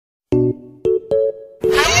Oh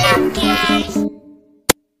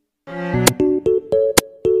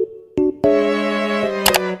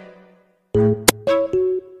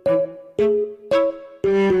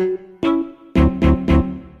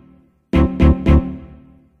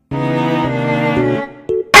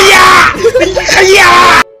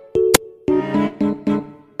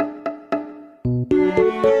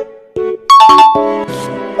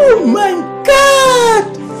my god!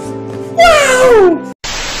 Wow!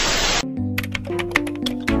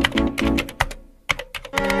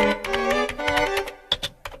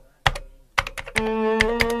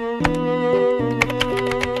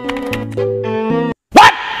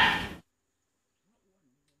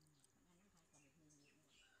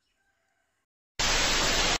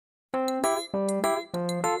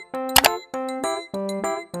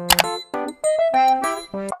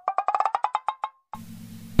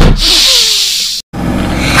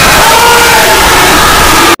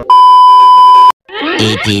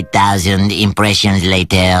 What?80,000 impressions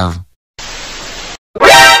later.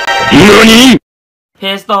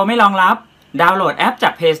 Play Store ไม่รองรับดาวน์โหลดแอปจา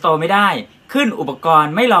ก Play Store ไม่ได้ขึ้นอุปกร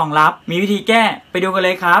ณ์ไม่รองรับมีวิธีแก้ไปดูกันเล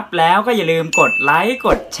ยครับแล้วก็อย่าลืมกดไลค์ก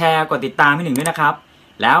ดแชร์กดติดตามให้หนึ่งด้วยนะครับ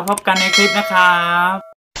แล้วพบกันในคลิปนะครับ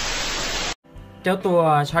เจ้าตัว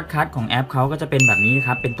ช็อตคัทของแอปเขาก็จะเป็นแบบนี้ค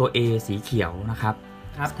รับเป็นตัว A สีเขียวนะครับ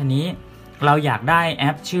ทีนี้เราอยากได้แอ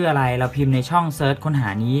ปชื่ออะไรเราพิมพ์ในช่องเซิร์ชค้นหา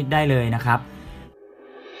นี้ได้เลยนะครับ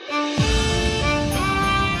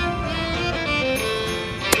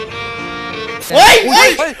เฮ้ยเฮ้ย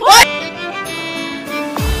เฮ้ย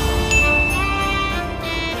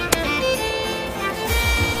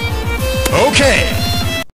Okay.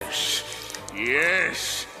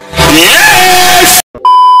 Yes. Yes.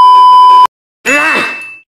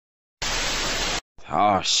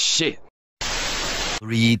 Oh shit.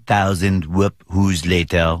 3,000 whoop-whoos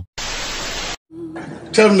later.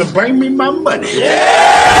 Tell them to bring me my money.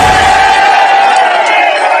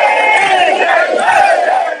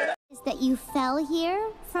 Is that you fell here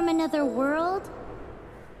from another world?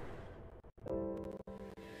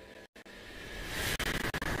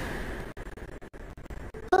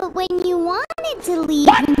 But when you wanted to leave...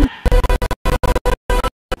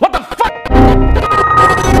 What the fuck?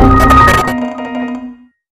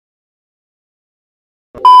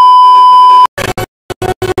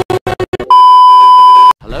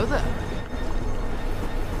 Hello there.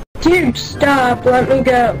 Dude, stop. Let me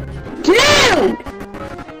go. Dude!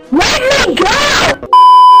 Let me go!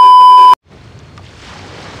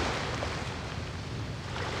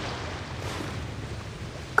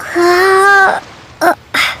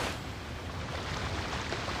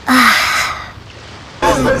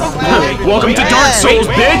 Welcome to Dark Souls,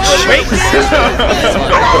 bitch!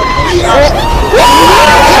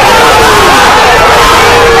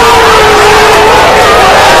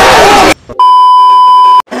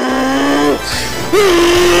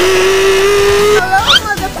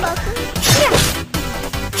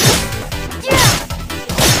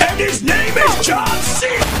 And his name is John C.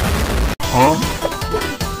 Huh?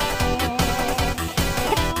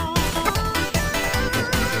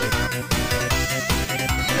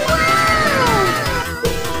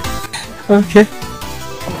 Okay.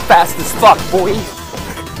 I'm fast as fuck, boy.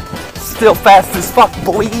 Still fast as fuck,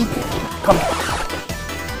 boy. Come on.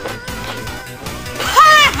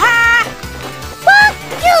 Fuck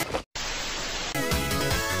you!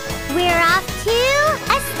 We're off to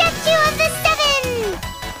a statue of the seven!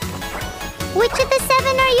 Which of the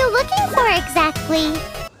seven are you looking for exactly?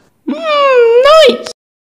 Nice!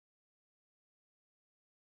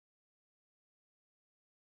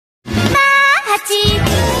 Take